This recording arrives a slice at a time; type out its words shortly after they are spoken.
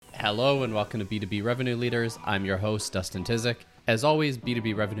Hello and welcome to B2B Revenue Leaders. I'm your host, Dustin Tysick. As always,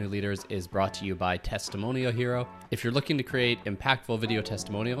 B2B Revenue Leaders is brought to you by Testimonial Hero. If you're looking to create impactful video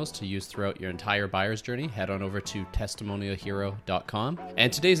testimonials to use throughout your entire buyer's journey, head on over to testimonialhero.com.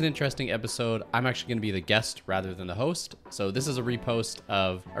 And today's an interesting episode. I'm actually going to be the guest rather than the host. So this is a repost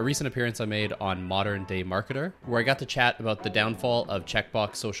of a recent appearance I made on Modern Day Marketer, where I got to chat about the downfall of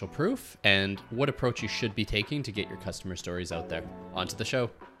Checkbox social proof and what approach you should be taking to get your customer stories out there. On to the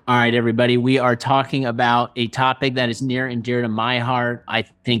show. All right, everybody, we are talking about a topic that is near and dear to my heart. I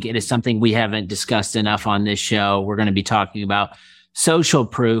think it is something we haven't discussed enough on this show. We're going to be talking about social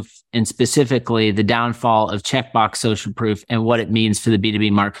proof and specifically the downfall of Checkbox social proof and what it means for the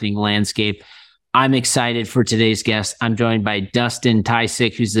B2B marketing landscape. I'm excited for today's guest. I'm joined by Dustin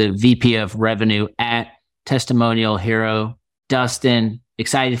Tysick, who's the VP of Revenue at Testimonial Hero. Dustin,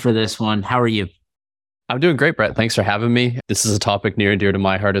 excited for this one. How are you? I'm doing great, Brett. Thanks for having me. This is a topic near and dear to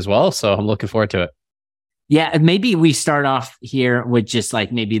my heart as well, so I'm looking forward to it. Yeah, maybe we start off here with just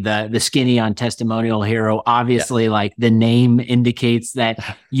like maybe the skinny on Testimonial Hero. Obviously, like the name indicates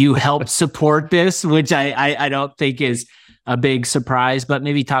that you help support this, which I don't think is a big surprise, but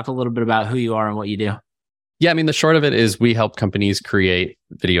maybe talk a little bit about who you are and what you do. Yeah, I mean, the short of it is we help companies create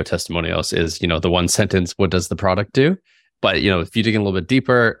video testimonials is, the one sentence, what does the product do? But, if you dig in a little bit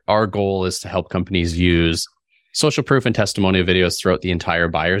deeper, our goal is to help companies use social proof and testimonial videos throughout the entire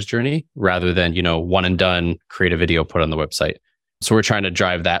buyer's journey rather than, one and done, create a video, put on the website. So we're trying to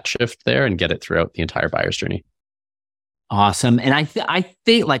drive that shift there and get it throughout the entire buyer's journey. Awesome. And I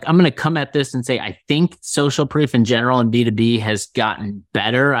think like I'm going to come at this and say, I think social proof in general and B2B has gotten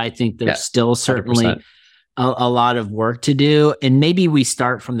better. I think there's still certainly a lot of work to do. And maybe we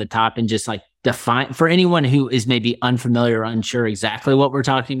start from the top and just like define, for anyone who is maybe unfamiliar or unsure exactly what we're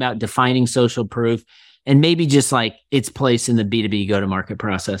talking about, defining social proof and maybe just like its place in the B2B go-to-market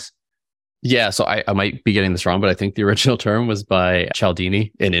process. Yeah, so I might be getting this wrong, but I think the original term was by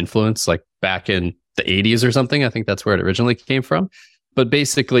Cialdini in Influence, like back in the 80s or something. I think that's where it originally came from. But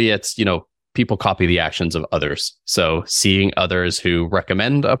basically it's, people copy the actions of others. So seeing others who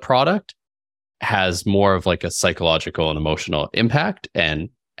recommend a product has more of like a psychological and emotional impact and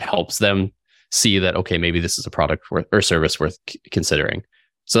helps them see that, okay, maybe this is a product worth or service worth considering.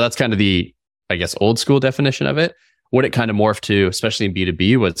 So that's kind of the, I guess, old school definition of it. What it kind of morphed to, especially in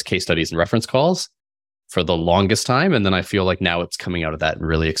B2B, was case studies and reference calls for the longest time. And then I feel like now it's coming out of that and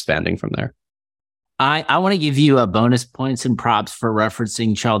really expanding from there. I want to give you a bonus points and props for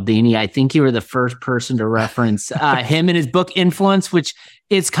referencing Cialdini. I think you were the first person to reference him in his book Influence, which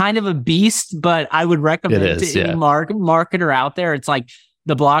is kind of a beast, but I would recommend any marketer out there. It's like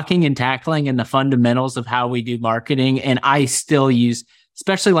the blocking and tackling and the fundamentals of how we do marketing. And I still use,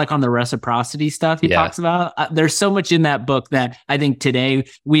 especially like on the reciprocity stuff he talks about. There's so much in that book that I think today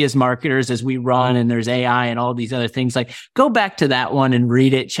we as marketers, as we run and there's AI and all these other things, like go back to that one and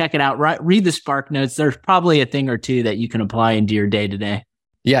read it, check it out, read the Spark Notes. There's probably a thing or two that you can apply into your day to day.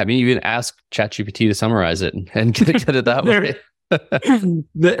 Yeah, I mean, you can ask ChatGPT to summarize it and get it that way.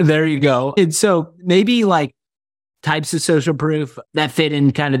 There you go. And so maybe like types of social proof that fit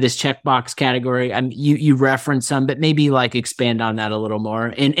in kind of this checkbox category. I mean, you reference some, but maybe like expand on that a little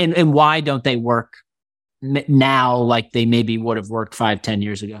more. And why don't they work now like they maybe would have worked 5-10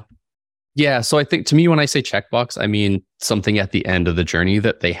 years ago? Yeah. So I think to me, when I say checkbox, I mean something at the end of the journey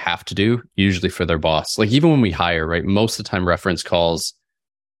that they have to do, usually for their boss. Like even when we hire, right? Most of the time reference calls,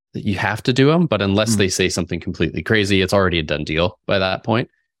 you have to do them, but unless they say something completely crazy, it's already a done deal by that point.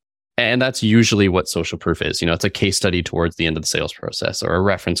 And that's usually what social proof is. It's a case study towards the end of the sales process or a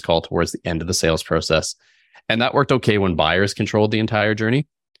reference call towards the end of the sales process. And that worked okay when buyers controlled the entire journey,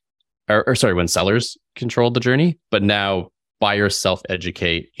 when sellers controlled the journey. But now buyers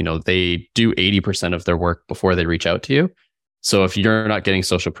self-educate, they do 80% of their work before they reach out to you. So if you're not getting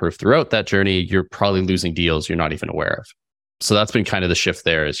social proof throughout that journey, you're probably losing deals you're not even aware of. So that's been kind of the shift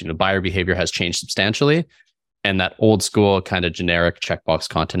there is, buyer behavior has changed substantially. And that old school kind of generic checkbox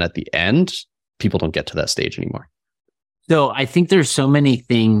content at the end, people don't get to that stage anymore. So I think there's so many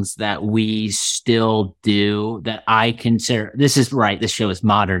things that we still do that I consider, this is right, this show is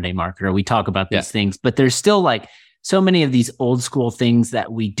Modern Day Marketer. We talk about these things, but there's still like so many of these old school things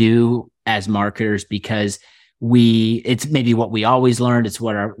that we do as marketers because it's maybe what we always learned. It's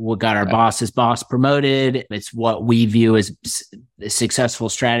what got our boss's boss promoted. It's what we view as a successful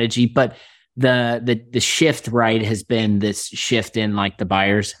strategy. But the shift, right, has been this shift in like the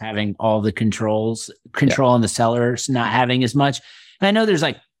buyers having all the control and the sellers not having as much. And I know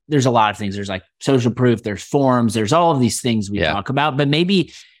there's a lot of things. There's like social proof, there's forums, there's all of these things we talk about, but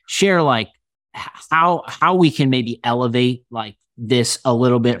maybe share like how we can maybe elevate like this a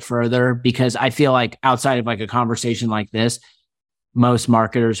little bit further? Because I feel like outside of like a conversation like this, most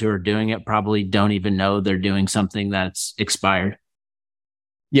marketers who are doing it probably don't even know they're doing something that's expired.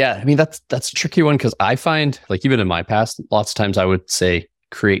 Yeah, I mean, that's a tricky one because I find, like, even in my past, lots of times I would say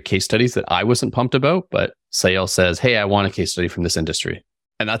create case studies that I wasn't pumped about, but sales says, hey, I want a case study from this industry.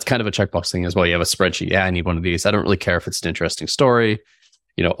 And that's kind of a checkbox thing as well. You have a spreadsheet. Yeah, I need one of these. I don't really care if it's an interesting story,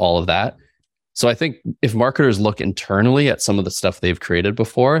 all of that. So I think if marketers look internally at some of the stuff they've created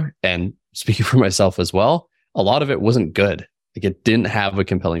before, and speaking for myself as well, a lot of it wasn't good. Like, it didn't have a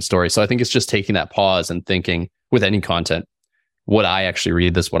compelling story. So I think it's just taking that pause and thinking with any content, would I actually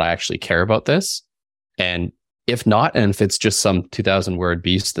read this? Would I actually care about this? And if not, and if it's just some 2,000 word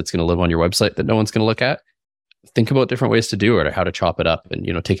beast that's going to live on your website that no one's going to look at, think about different ways to do it or how to chop it up and,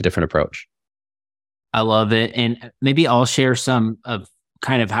 take a different approach. I love it. And maybe I'll share some of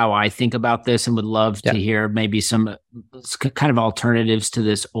kind of how I think about this and would love to hear maybe some kind of alternatives to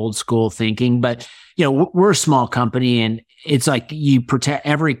this old school thinking. But, we're a small company, and it's like you protect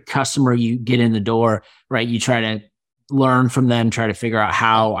every customer you get in the door, right? You try to learn from them, try to figure out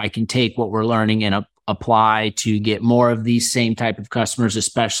how I can take what we're learning and apply to get more of these same type of customers,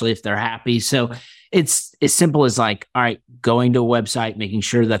 especially if they're happy. So it's as simple as like, all right, going to a website, making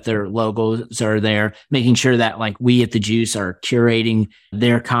sure that their logos are there, making sure that like we at The Juice are curating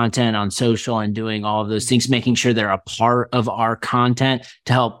their content on social and doing all of those things, making sure they're a part of our content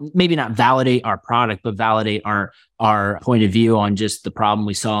to help maybe not validate our product, but validate our point of view on just the problem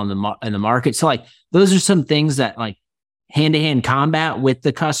we saw in the market. So like those are some things that like hand-to-hand combat with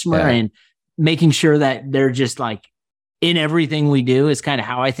the customer and making sure that they're just like in everything we do is kind of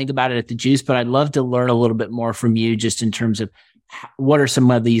how I think about it at The Juice. But I'd love to learn a little bit more from you just in terms of what are some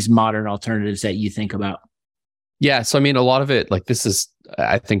of these modern alternatives that you think about? Yeah. So, I mean, a lot of it, like this is,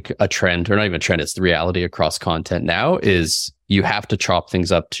 I think, a trend, or not even a trend, it's the reality across content now, is you have to chop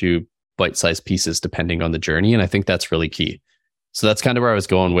things up to bite-sized pieces depending on the journey. And I think that's really key. So that's kind of where I was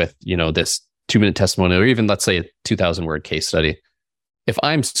going with, this 2-minute testimonial, or even let's say a 2,000 word case study. If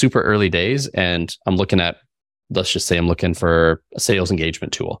I'm super early days and I'm looking at, let's just say I'm looking for a sales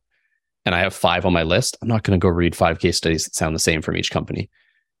engagement tool and I have 5 on my list, I'm not going to go read 5 case studies that sound the same from each company.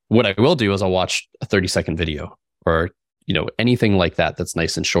 What I will do is I'll watch a 30-second video or, anything like that that's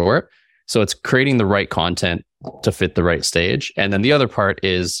nice and short. So it's creating the right content to fit the right stage. And then the other part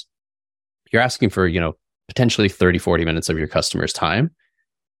is you're asking for, potentially 30, 40 minutes of your customer's time.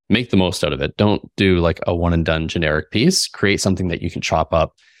 Make the most out of it. Don't do like a one and done generic piece. Create something that you can chop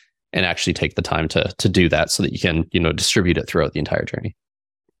up and actually take the time to do that so that you can, distribute it throughout the entire journey.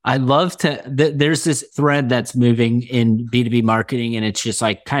 I love to, there's this thread that's moving in B2B marketing, and it's just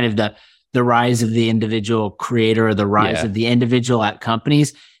like kind of the rise of the individual creator or the rise of the individual at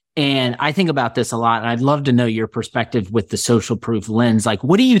companies. And I think about this a lot, and I'd love to know your perspective with the social proof lens. Like,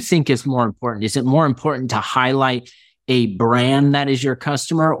 what do you think is more important? Is it more important to highlight a brand that is your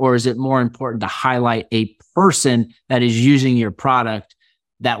customer, or is it more important to highlight a person that is using your product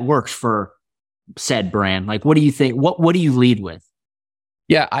that works for said brand? Like, what do you think? What do you lead with?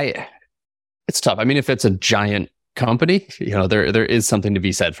 Yeah, it's tough. I mean, if it's a giant company, there is something to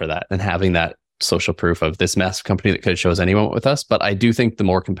be said for that and having that social proof of this massive company that could have chose anyone with us. But I do think the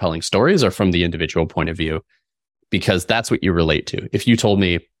more compelling stories are from the individual point of view, because that's what you relate to. If you told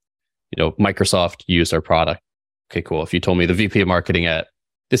me, Microsoft used our product, okay, cool. If you told me the VP of marketing at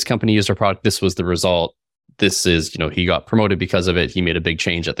this company used our product, this was the result. This is, he got promoted because of it. He made a big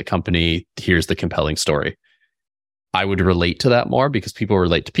change at the company. Here's the compelling story. I would relate to that more because people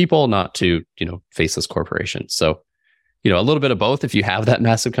relate to people, not to, faceless corporations. So, a little bit of both. If you have that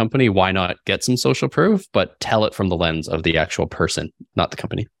massive company, why not get some social proof, but tell it from the lens of the actual person, not the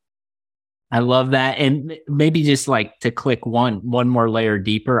company. I love that. And maybe just like to click one more layer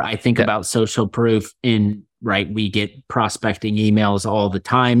deeper, I think about social proof right? We get prospecting emails all the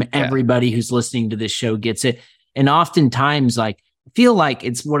time. Everybody who's listening to this show gets it. And oftentimes, like, I feel like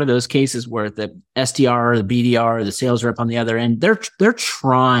it's one of those cases where the SDR or the BDR or the sales rep on the other end, they're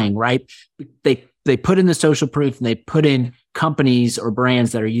trying, right? They put in the social proof and they put in companies or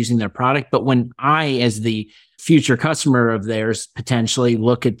brands that are using their product. But when I, as the future customer of theirs, potentially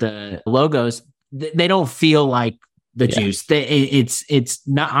look at the logos, they don't feel like The Juice. It's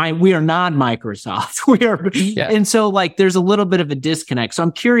not. We are not Microsoft. We are, and so like there's a little bit of a disconnect. So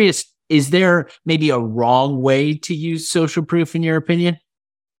I'm curious: is there maybe a wrong way to use social proof in your opinion?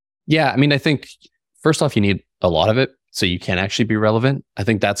 Yeah, I mean, I think first off, you need a lot of it so you can actually be relevant. I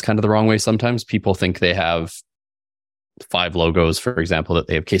think that's kind of the wrong way. Sometimes people think they have 5 logos, for example, that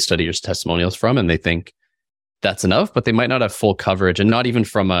they have case studies or testimonials from, and they think that's enough, but they might not have full coverage, and not even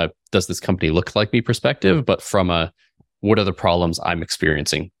from a does this company look like me perspective, but from a what are the problems I'm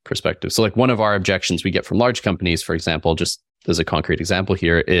experiencing perspective. So like one of our objections we get from large companies, for example, just as a concrete example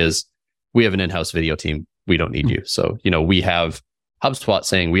here, is we have an in-house video team. We don't need you. So, we have HubSpot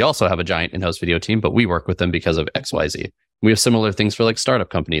saying we also have a giant in-house video team, but we work with them because of XYZ. We have similar things for like startup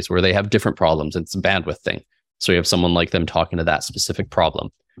companies where they have different problems. It's a bandwidth thing. So you have someone like them talking to that specific problem.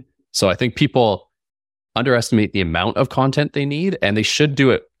 So I think people underestimate the amount of content they need, and they should do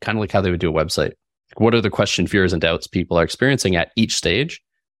it kind of like how they would do a website. What are the question, fears, and doubts people are experiencing at each stage?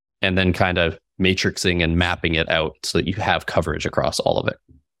 And then kind of matrixing and mapping it out so that you have coverage across all of it.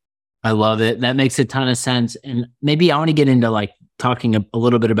 I love it. That makes a ton of sense. And maybe I want to get into like talking a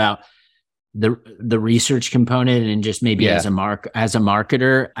little bit about the research component and just maybe as a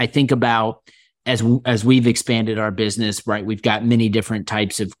marketer. I think about as we've expanded our business, right? We've got many different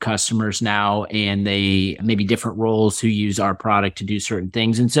types of customers now, and they maybe different roles who use our product to do certain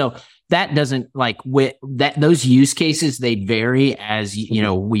things. And so that doesn't those use cases, they vary as,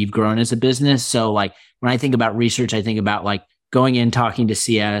 we've grown as a business. So like when I think about research, I think about like going in, talking to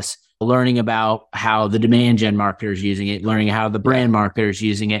CS, learning about how the demand gen marketer is using it, learning how the brand marketer is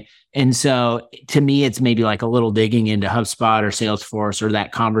using it. And so to me, it's maybe like a little digging into HubSpot or Salesforce or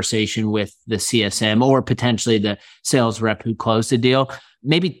that conversation with the CSM or potentially the sales rep who closed the deal.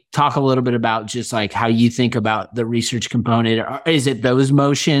 Maybe talk a little bit about just like how you think about the research component. Is it those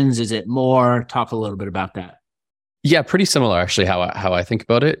motions? Is it more? Talk a little bit about that. Yeah, pretty similar actually how I think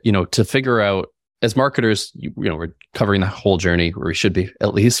about it. To figure out as marketers, we're covering the whole journey where we should be,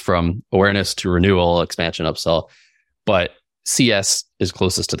 at least from awareness to renewal, expansion, upsell. But CS is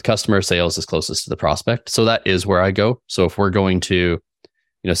closest to the customer, sales is closest to the prospect. So that is where I go. So if we're going to,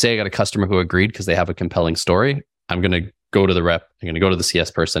 say I got a customer who agreed because they have a compelling story, I'm going to go to the rep, I'm going to go to the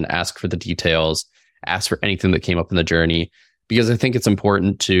CS person, ask for the details, ask for anything that came up in the journey, because I think it's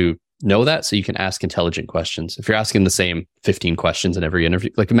important to know that so you can ask intelligent questions. If you're asking the same 15 questions in every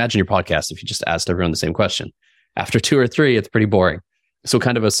interview, like imagine your podcast, if you just asked everyone the same question. After 2 or 3, it's pretty boring. So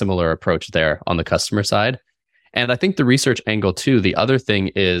kind of a similar approach there on the customer side. And I think the research angle too, the other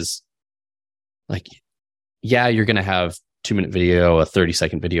thing is like, you're going to have 2-minute video, a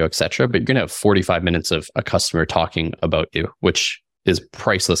 30-second video, etc. But you're going to have 45 minutes of a customer talking about you, which is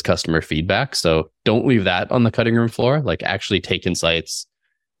priceless customer feedback. So don't leave that on the cutting room floor. Like actually take insights,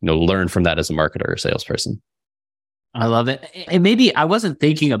 learn from that as a marketer or salesperson. I love it. And maybe I wasn't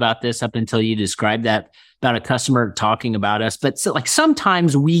thinking about this up until you described that about a customer talking about us. But so, like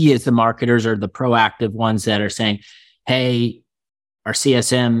sometimes we as the marketers are the proactive ones that are saying, hey, our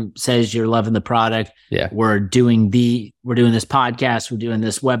CSM says you're loving the product. Yeah. We're doing this podcast. We're doing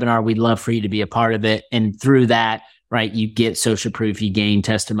this webinar. We'd love for you to be a part of it. And through that, right, you get social proof, you gain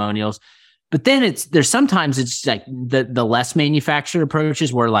testimonials. But then there's sometimes it's like the less manufactured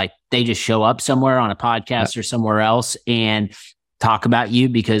approaches where like they just show up somewhere on a podcast or somewhere else and talk about you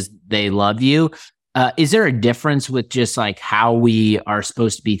because they love you. Is there a difference with just like how we are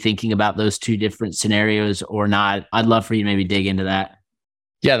supposed to be thinking about those two different scenarios or not? I'd love for you to maybe dig into that.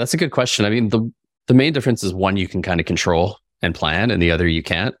 Yeah, that's a good question. I mean, the main difference is one you can kind of control and plan and the other you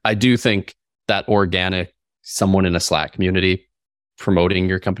can't. I do think that organic, someone in a Slack community promoting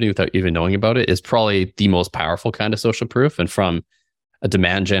your company without even knowing about it is probably the most powerful kind of social proof. And from a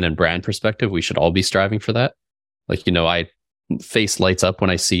demand gen and brand perspective, we should all be striving for that. Like, I face lights up when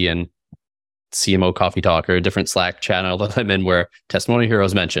I see in CMO Coffee Talk or a different Slack channel that I'm in where Testimonial Hero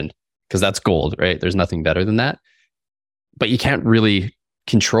is mentioned, because that's gold, right? There's nothing better than that. But you can't really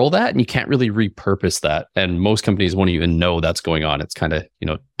control that and you can't really repurpose that. And most companies won't even know that's going on. It's kind of,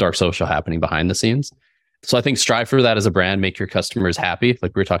 dark social happening behind the scenes. So I think strive for that as a brand, make your customers happy.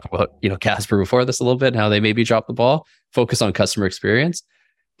 Like we were talking about, Casper before this a little bit, and how they maybe drop the ball, focus on customer experience.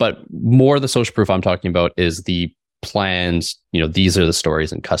 But more the social proof I'm talking about is the plans. These are the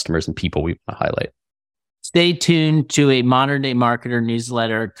stories and customers and people we want to highlight. Stay tuned to a Modern Day Marketer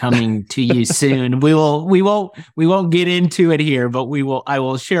newsletter coming to you soon. We won't get into it here, but I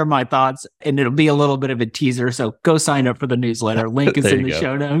will share my thoughts and it'll be a little bit of a teaser. So go sign up for the newsletter. Link is in the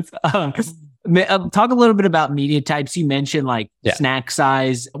show notes. Talk a little bit about media types. You mentioned snack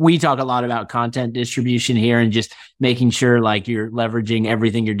size. We talk a lot about content distribution here and just making sure like you're leveraging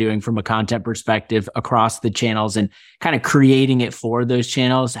everything you're doing from a content perspective across the channels and kind of creating it for those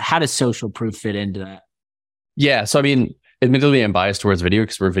channels. How does social proof fit into that? Yeah. So, I mean, admittedly, I'm biased towards video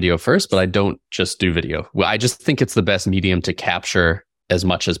because we're video first, but I don't just do video. Well, I just think it's the best medium to capture as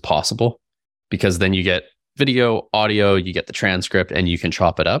much as possible, because then you get video, audio, you get the transcript, and you can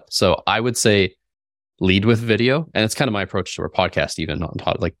chop it up. So I would say lead with video. And it's kind of my approach to our podcast, even on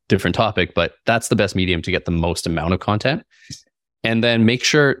different topic, but that's the best medium to get the most amount of content. And then make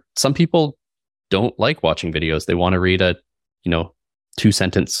sure some people don't like watching videos. They want to read a,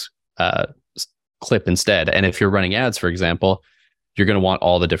 2-sentence clip instead. And if you're running ads, for example, you're going to want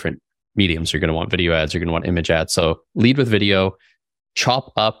all the different mediums. You're going to want video ads. You're going to want image ads. So lead with video,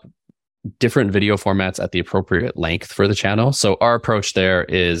 chop up different video formats at the appropriate length for the channel. So our approach there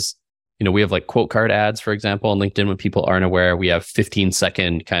is, we have like quote card ads, for example, on LinkedIn when people aren't aware. We have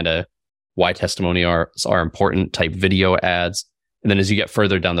 15-second kind of why testimonials are important type video ads. And then as you get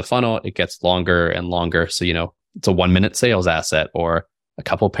further down the funnel, it gets longer and longer. So, it's a 1-minute sales asset or a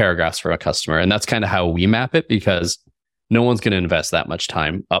couple paragraphs for a customer. And that's kind of how we map it, because no one's going to invest that much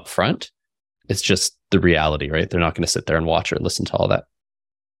time up front. It's just the reality, right? They're not going to sit there and watch or listen to all that.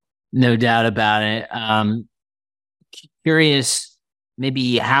 No doubt about it. Curious,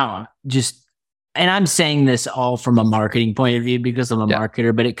 maybe how just, and I'm saying this all from a marketing point of view because I'm a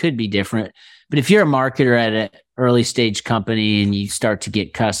marketer, but it could be different. But if you're a marketer at an early stage company and you start to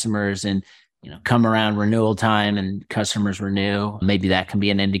get customers and, come around renewal time and customers renew, maybe that can be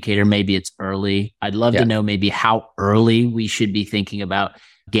an indicator. Maybe it's early. I'd love to know maybe how early we should be thinking about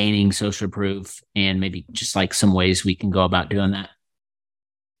gaining social proof and maybe just like some ways we can go about doing that.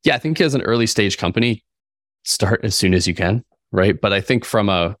 Yeah, I think as an early stage company, start as soon as you can, right? But I think from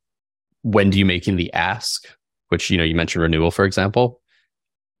a when do you making the ask, which, you mentioned renewal, for example,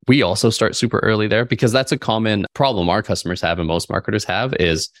 we also start super early there because that's a common problem our customers have and most marketers have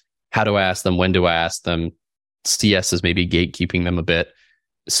is how do I ask them? When do I ask them? CS is maybe gatekeeping them a bit.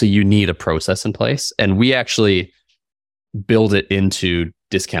 So you need a process in place. And we actually build it into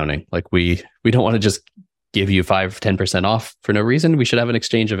discounting. Like we don't want to just give you 5-10% off for no reason. We should have an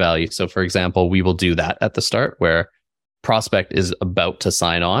exchange of value. So for example, we will do that at the start where prospect is about to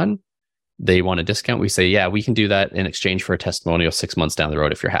sign on. They want a discount. We say, yeah, we can do that in exchange for a testimonial 6 months down the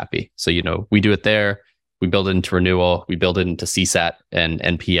road if you're happy. So, we do it there. We build it into renewal. We build it into CSAT and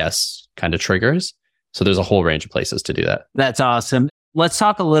NPS kind of triggers. So there's a whole range of places to do that. That's awesome. Let's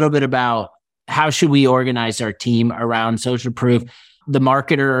talk a little bit about how should we organize our team around social proof. The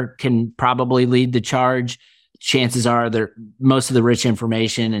marketer can probably lead the charge. Chances are that most of the rich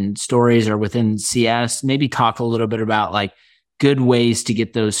information and stories are within CS. Maybe talk a little bit about like good ways to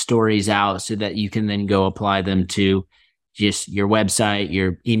get those stories out so that you can then go apply them to just your website,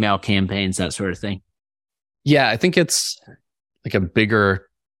 your email campaigns, that sort of thing. Yeah, I think it's like a bigger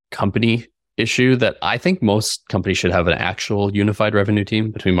company issue that I think most companies should have an actual unified revenue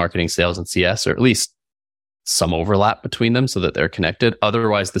team between marketing, sales, and CS, or at least some overlap between them so that they're connected.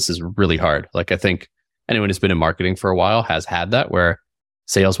 Otherwise, this is really hard. Like I think anyone who's been in marketing for a while has had that where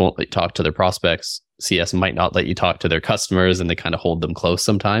sales won't let you talk to their prospects. CS might not let you talk to their customers and they kind of hold them close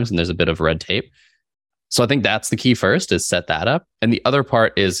sometimes. And there's a bit of red tape. So I think that's the key first is set that up. And the other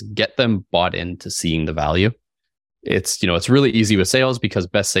part is get them bought into seeing the value. It's, it's really easy with sales because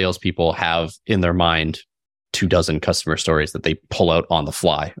best salespeople have in their mind 24 customer stories that they pull out on the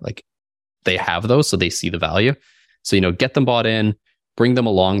fly. Like they have those, so they see the value. So, get them bought in, bring them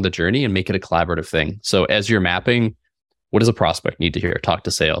along the journey and make it a collaborative thing. So as you're mapping, what does a prospect need to hear? Talk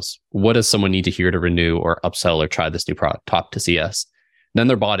to sales. What does someone need to hear to renew or upsell or try this new product? Talk to CS. Then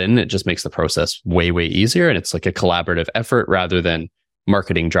they're bought in. It just makes the process way, way easier. And it's like a collaborative effort rather than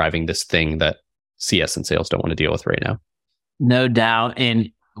marketing driving this thing that CS and sales don't want to deal with right now. No doubt. And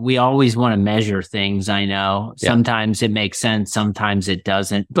we always want to measure things. I know sometimes it makes sense. Sometimes it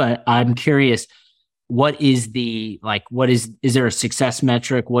doesn't, but I'm curious, is there a success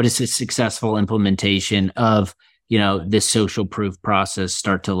metric? What is a successful implementation of, this social proof process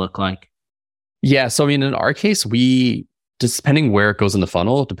start to look like? Yeah. So, in our case, depending where it goes in the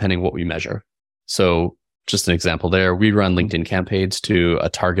funnel, depending what we measure. So just an example there, we run LinkedIn campaigns to a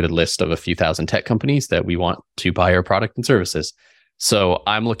targeted list of a few thousand tech companies that we want to buy our product and services. So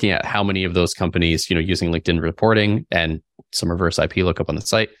I'm looking at how many of those companies, using LinkedIn reporting and some reverse IP lookup on the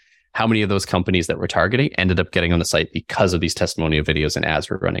site, how many of those companies that we're targeting ended up getting on the site because of these testimonial videos and ads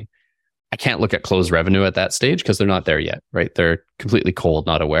we're running. I can't look at closed revenue at that stage because they're not there yet, right? They're completely cold,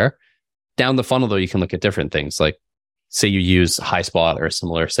 not aware. Down the funnel, though, you can look at different things. Like say you use HighSpot or a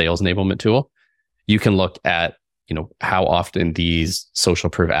similar sales enablement tool. You can look at, how often these social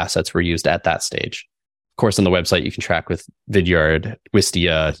proof assets were used at that stage. Of course, on the website, you can track with Vidyard,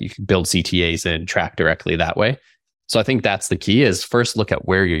 Wistia, you can build CTAs and track directly that way. So I think that's the key is first look at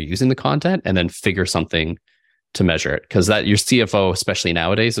where you're using the content and then figure something to measure it. Because that your CFO, especially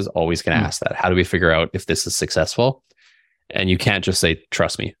nowadays, is always going to ask that. How do we figure out if this is successful? And you can't just say,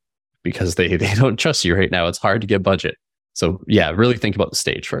 trust me, because they don't trust you right now. It's hard to get budget. So yeah, really think about the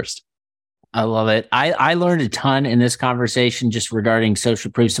stage first. I love it. I learned a ton in this conversation just regarding social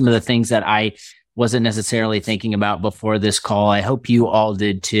proof, some of the things that I wasn't necessarily thinking about before this call. I hope you all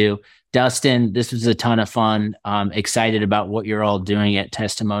did too. Dustin, this was a ton of fun. Excited about what you're all doing at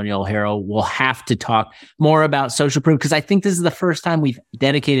Testimonial. Harold, we'll have to talk more about social proof because I think this is the first time we've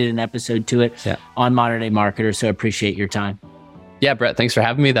dedicated an episode to it on Modern Day Marketer. So appreciate your time. Yeah, Brett, thanks for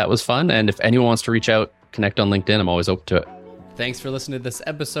having me. That was fun. And if anyone wants to reach out, connect on LinkedIn. I'm always open to it. Thanks for listening to this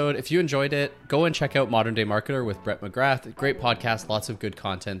episode. If you enjoyed it, go and check out Modern Day Marketer with Brett McGrath. Great podcast, lots of good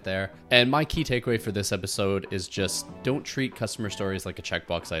content there. And my key takeaway for this episode is just don't treat customer stories like a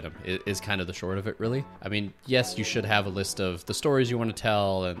checkbox item. It is kind of the short of it, really. I mean, yes, you should have a list of the stories you want to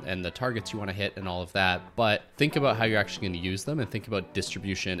tell and the targets you want to hit and all of that, but think about how you're actually going to use them and think about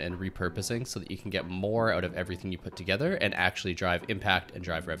distribution and repurposing so that you can get more out of everything you put together and actually drive impact and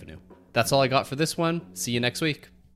drive revenue. That's all I got for this one. See you next week.